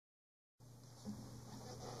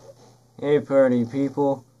Hey party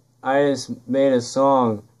people, I just made a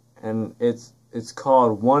song and it's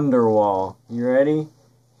called Wonderwall. You ready?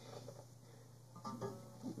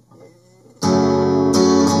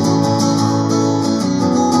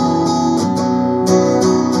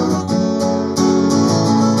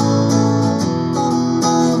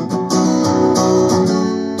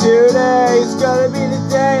 Today's gonna be the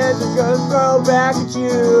day that I'm gonna throw back at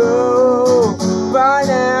you. By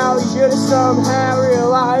now you should have somehow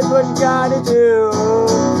realized what you gotta do.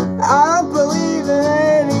 I don't believe in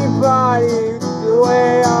anybody the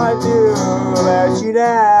way I do about you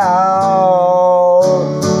now.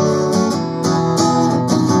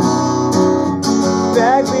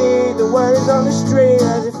 Beg me the words on the street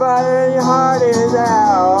as your fire and your heart is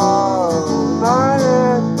out.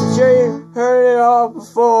 I'm sure you heard it all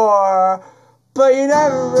before, but you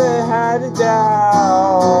never really had a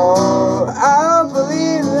doubt. I don't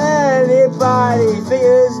believe that anybody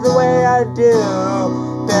feels the way I do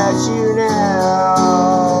about you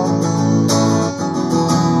now.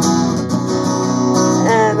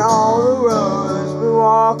 And all the roads we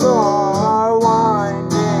walk on are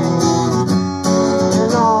winding,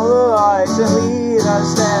 and all the lights that lead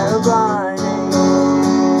us there are blinding.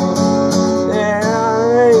 There are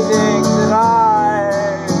many things that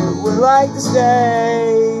I would like to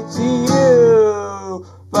say to you,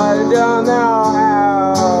 but I don't know how.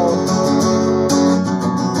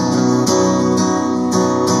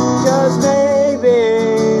 'Cause maybe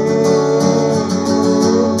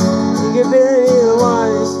you could be the one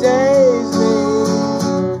who stays me.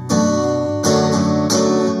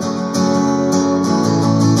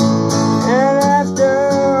 And after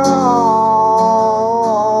all,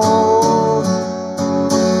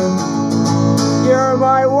 you're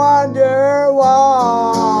my Wonderwall.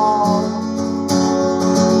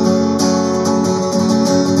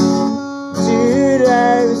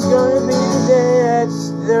 Today's gonna be the day that's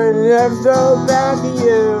never throw back at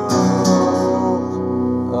you.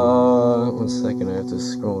 One second, I have to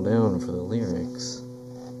scroll down for the lyrics.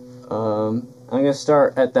 I'm gonna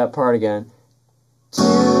start at that part again.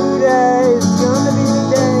 Today's gonna be the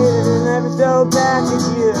day that I'll never throw back at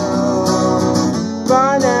you.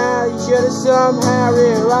 By now you should have somehow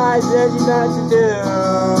realized there's nothing to do.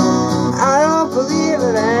 I don't believe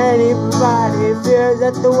that anybody feels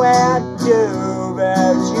that the way I do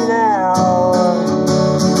about you now.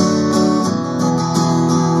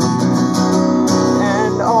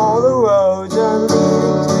 And all the roads are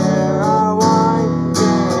leading to are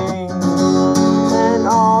winding, and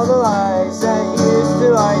all the lights that used to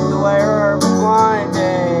light the way are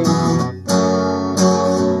blinding.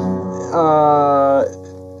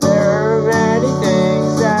 There are many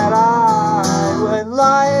things that I would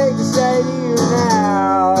like to say to you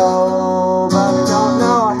now, but I don't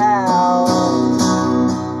know how.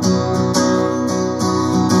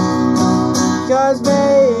 'Cause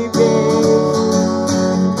maybe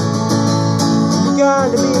you're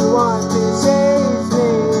gonna be the one who saves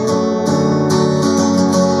me.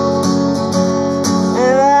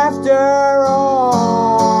 And after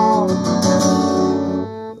all,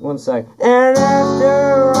 one sec. And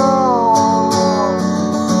after all,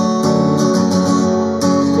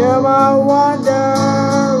 you're my Wonderwall.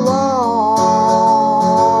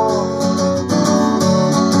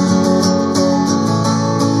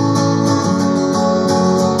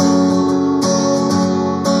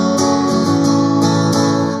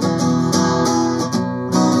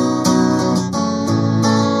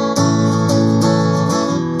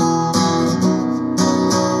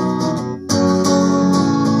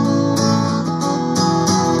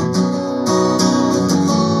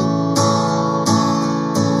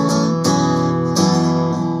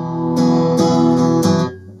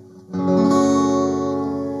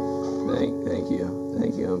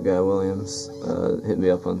 Thank you, I'm Guy Williams. Hit me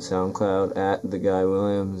up on SoundCloud at The Guy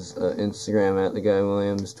Williams, Instagram at The Guy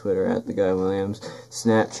Williams, Twitter at The Guy Williams,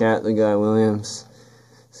 Snapchat The Guy Williams.